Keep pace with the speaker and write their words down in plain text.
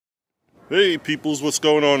Hey peoples, what's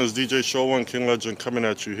going on? It's DJ Show One King Legend coming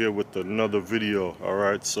at you here with another video.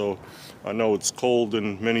 Alright, so I know it's cold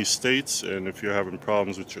in many states, and if you're having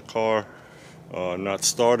problems with your car not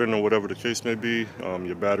starting or whatever the case may be,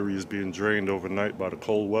 your battery is being drained overnight by the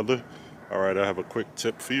cold weather. Alright, I have a quick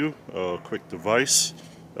tip for you, a quick device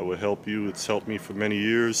that will help you. It's helped me for many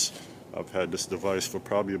years. I've had this device for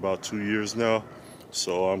probably about 2 years now,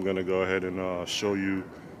 so I'm gonna go ahead and show you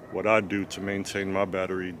what I do to maintain my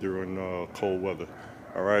battery during cold weather.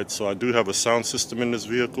 Alright, so I do have a sound system in this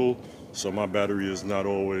vehicle, so my battery is not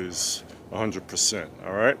always 100%.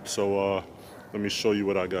 Alright, so let me show you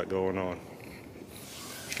what I got going on.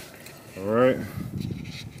 Alright.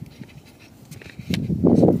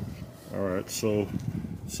 Alright, so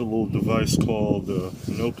it's a little device called the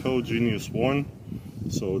Noco Genius 1.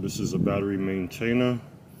 So this is a battery maintainer.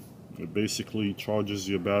 It basically charges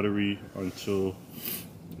your battery until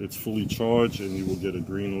it's fully charged, and you will get a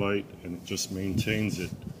green light, and it just maintains it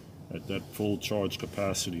at that full charge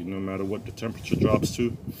capacity. No matter what the temperature drops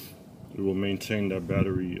to, it will maintain that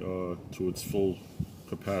battery to its full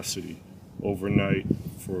capacity overnight,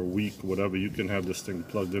 for a week, whatever. You can have this thing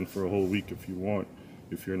plugged in for a whole week if you want,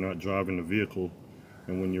 if you're not driving the vehicle.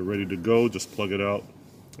 And when you're ready to go, just plug it out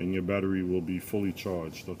and your battery will be fully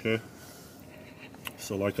charged. Okay,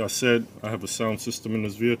 so like I said, I have a sound system in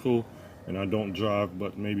this vehicle, and I don't drive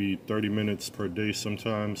but maybe 30 minutes per day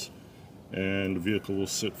sometimes, and the vehicle will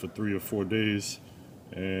sit for 3 or 4 days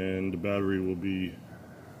and the battery will be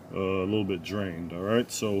a little bit drained.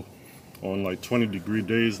 Alright, so on like 20-degree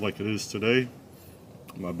days like it is today,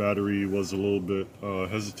 my battery was a little bit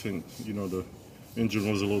hesitant. You know, the engine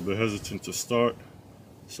was a little bit hesitant to start,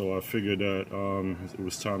 so I figured that it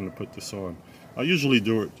was time to put this on. I usually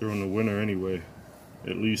do it during the winter anyway,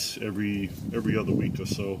 at least every other week or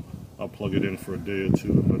so. I'll plug it in for a day or two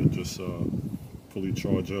and let it just fully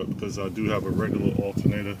charge up, because I do have a regular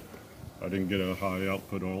alternator. I didn't get a high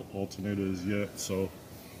output alternator as yet, so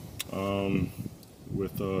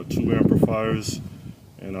with 2 amplifiers,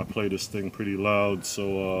 and I play this thing pretty loud,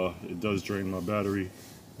 so it does drain my battery.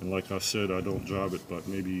 And like I said, I don't drive it but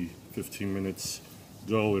maybe 15 minutes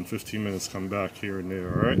go and 15 minutes come back here and there.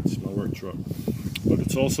 Alright, it's my work truck. But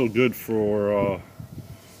it's also good for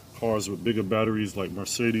cars with bigger batteries like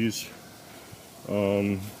Mercedes.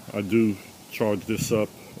 I do charge this up.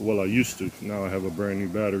 Well, I used to. Now I have a brand new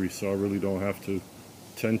battery, so I really don't have to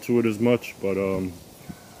tend to it as much. But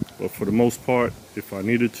for the most part, if I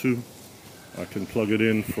needed to, I can plug it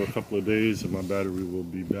in for a couple of days and my battery will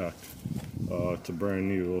be back to brand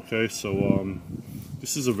new. Okay, so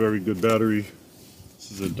this is a very good battery.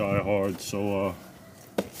 This is a die-hard, so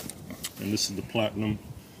and this is the platinum.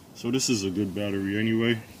 So this is a good battery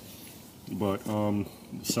anyway, but the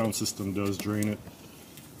sound system does drain it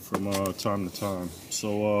from time to time.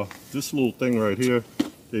 So this little thing right here,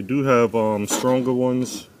 they do have stronger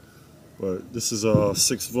ones, but this is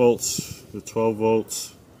 6 volts to 12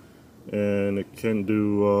 volts, and it can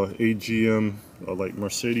do AGM, like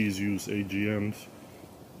Mercedes use AGMs,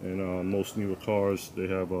 and most newer cars, they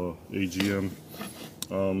have AGM,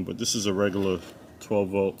 but this is a regular 12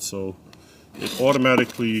 volts, so it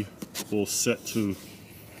automatically will set to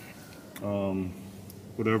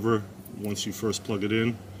whatever. Once you first plug it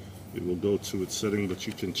in, it will go to its setting, but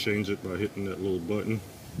you can change it by hitting that little button.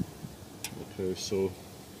 Okay, so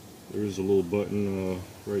there is a little button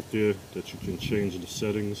right there that you can change the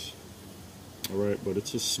settings. Alright, but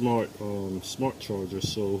it's a smart charger,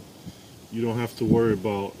 so you don't have to worry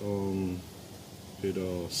about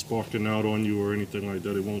it sparking out on you or anything like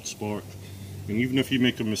that. It won't spark. And even if you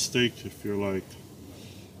make a mistake, if you're like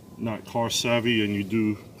not car savvy and you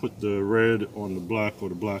do put the red on the black or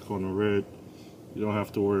the black on the red, you don't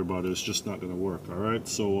have to worry about it. It's just not going to work. Alright,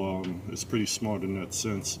 so it's pretty smart in that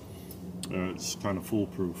sense. It's kind of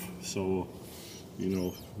foolproof. So, you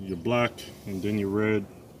know, you're black and then you're red,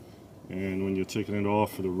 and when you're taking it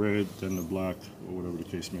off for the red, then the black, or whatever the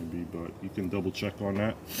case may be. But you can double check on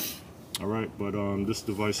that. Alright, but this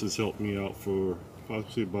device has helped me out for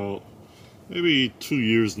probably about maybe 2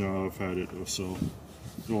 years now. I've had it, or so,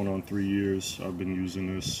 going on 3 years I've been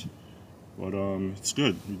using this. But it's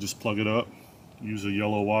good. You just plug it up, use a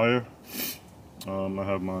yellow wire. I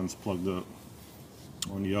have mine plugged up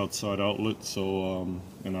on the outside outlet, so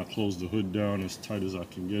and I close the hood down as tight as I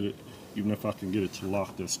can get it. Even if I can get it to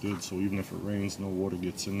lock, that's good, so even if it rains, no water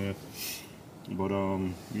gets in there. But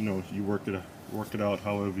you know, you work it out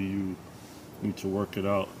however you need to work it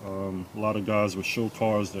out. A lot of guys with show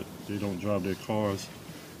cars that they don't drive their cars,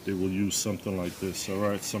 they will use something like this.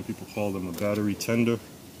 Alright, some people call them a battery tender,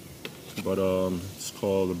 but it's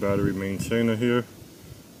called a battery maintainer here.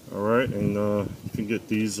 Alright, and you can get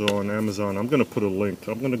these on Amazon. I'm going to put a link.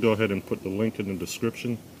 I'm going to go ahead and put the link in the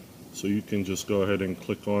description, so you can just go ahead and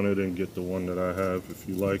click on it and get the one that I have if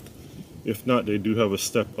you like. If not, they do have a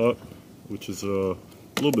step up, which is a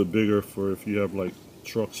little bit bigger for if you have like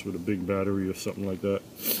trucks with a big battery or something like that,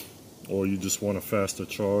 or you just want a faster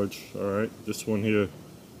charge. Alright, this one here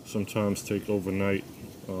sometimes take overnight.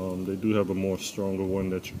 They do have a more stronger one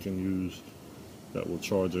that you can use that will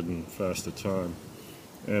charge it in faster time.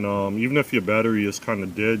 And even if your battery is kind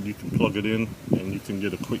of dead, you can plug it in and you can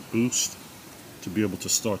get a quick boost to be able to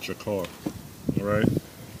start your car. Alright,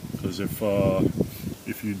 because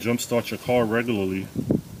if you jump start your car regularly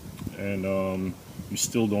and you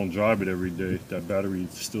still don't drive it every day, that battery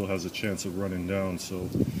still has a chance of running down. So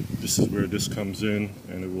this is where this comes in,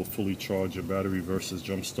 and it will fully charge your battery versus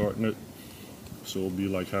jump starting it. So it'll be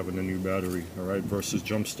like having a new battery. Alright, versus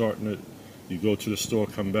jump starting it, you go to the store,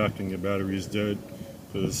 come back, and your battery is dead,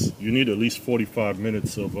 because you need at least 45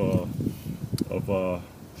 minutes of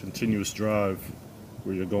continuous drive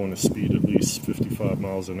where you're going to speed at least 55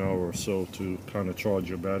 miles an hour or so to kind of charge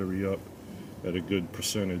your battery up at a good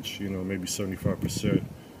percentage, you know, maybe 75%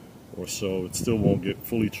 or so. It still won't get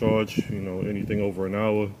fully charged. You know, anything over an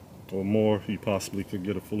hour or more, you possibly could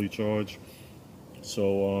get a fully charged.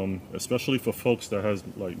 So especially for folks that has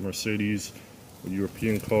like Mercedes or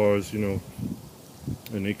European cars, you know,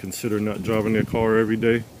 and they consider not driving their car every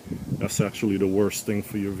day, that's actually the worst thing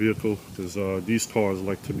for your vehicle, because these cars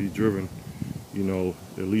like to be driven, you know,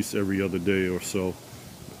 at least every other day or so,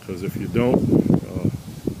 because if you don't,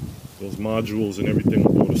 those modules and everything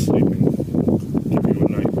will go to sleep and give you a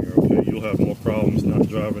nightmare. Okay, you'll have more problems not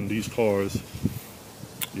driving these cars,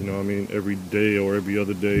 you know what I mean, every day or every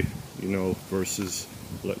other day, you know, versus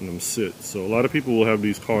letting them sit. So a lot of people will have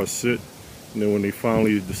these cars sit, and then when they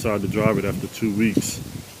finally decide to drive it after 2 weeks,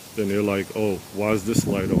 then they're like, oh, why is this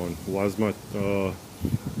light on? Why is my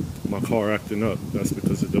car acting up? That's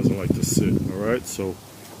because it doesn't like to sit. Alright, so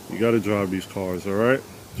you got to drive these cars, alright,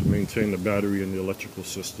 to maintain the battery and the electrical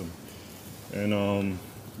system. And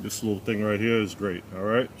this little thing right here is great.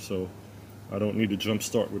 Alright, so I don't need to jump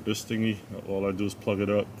start with this thingy. All I do is plug it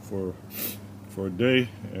up for a day,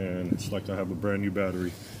 and it's like I have a brand new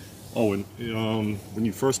battery. Oh, and when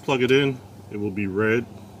you first plug it in, it will be red.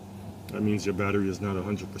 That means your battery is not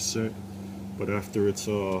 100%, but after it's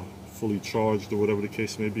fully charged or whatever the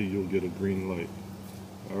case may be, you'll get a green light.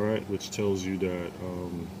 Alright, which tells you that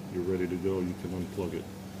you're ready to go. You can unplug it.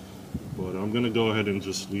 But I'm gonna go ahead and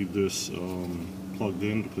just leave this plugged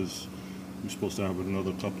in, because we're supposed to have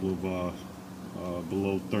another couple of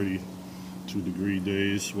below 32-degree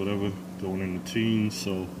days, whatever, going in the teens,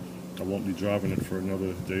 so I won't be driving it for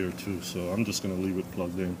another day or two. So I'm just gonna leave it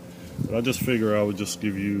plugged in. But I just figure I would just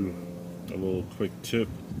give you a little quick tip,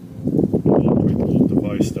 a little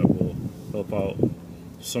device that will help out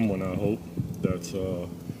someone, I hope, that's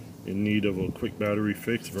in need of a quick battery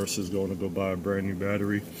fix versus going to go buy a brand new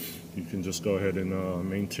battery. You can just go ahead and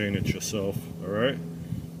maintain it yourself, alright?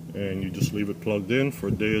 And you just leave it plugged in for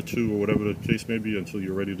a day or two or whatever the case may be until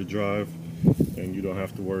you're ready to drive, and you don't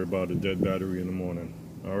have to worry about a dead battery in the morning.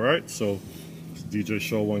 Alright, so it's DJ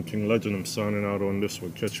Show One King Legend. I'm signing out on this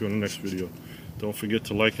one. Catch you in the next video. Don't forget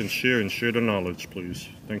to like and share the knowledge, please.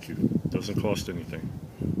 Thank you. It doesn't cost anything.